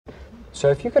So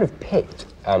if you could have picked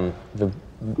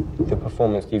the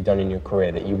performance you've done in your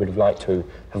career that you would have liked to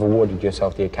have awarded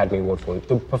yourself the Academy Award for,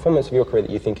 the performance of your career that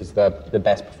you think is the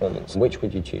best performance, which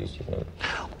would you choose, do you think?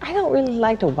 I don't really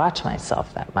like to watch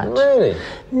myself that much. Really?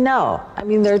 No. I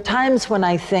mean, there are times when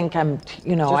I think I'm,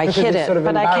 you know, I hit it, sort of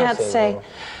but I can't say...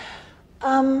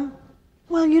 Or...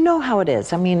 Well, you know how it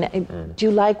is. I mean, do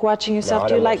you like watching yourself? No,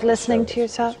 Do you like listening show. to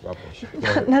yourself? It's rubbish.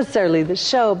 Not necessarily the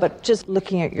show, but just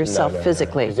looking at yourself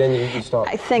physically. Because then you start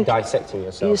dissecting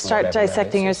yourself. You start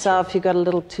dissecting yourself. You got a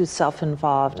little too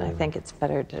self-involved. I think it's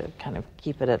better to kind of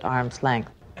keep it at arm's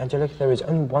length. Anjelica, there is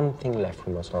only one thing left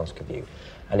we must ask of you,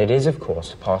 and it is, of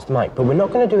course, pass the mic. But we're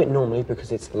not going to do it normally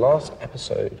because it's the last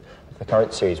episode of the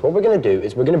current series. What we're going to do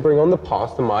is we're going to bring on the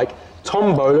pass the mic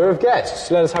tombola of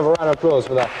guests. Let us have a round of applause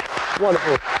for that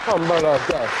wonderful tombola of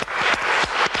guests.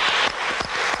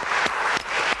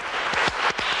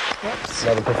 Oops.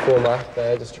 Another performer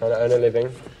there, just trying to earn a living.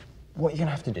 What you're going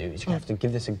to have to do is you're going to have to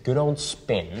give this a good old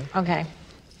spin. Okay.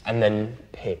 And then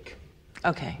pick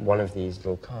one of these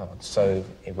little cards. So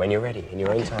when you're ready, in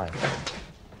your own time.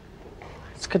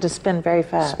 It's good to spin very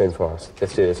fast. Spin fast.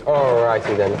 Let's do this. All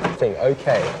righty then.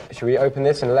 Okay. Should we open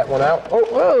this and let one out? Oh,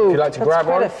 whoa! Would you like to grab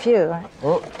one? That's quite a few.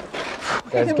 Oh,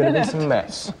 there's going to be some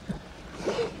mess.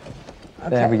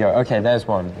 There we go. Okay, there's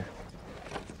one.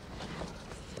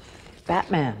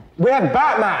 Batman. We have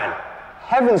Batman.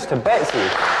 Heavens to Betsy.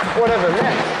 Whatever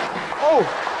next. Oh.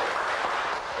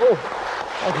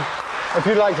 If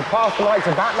you'd like to pass the mic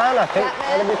to Batman, I think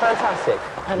that'd be fantastic.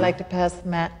 I'd like to pass the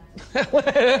mat.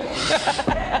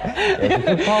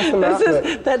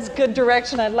 That's good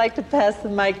direction. I'd like to pass the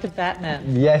mic to Batman.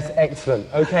 Yes,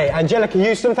 excellent. Okay, Anjelica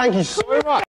Huston, thank you so much.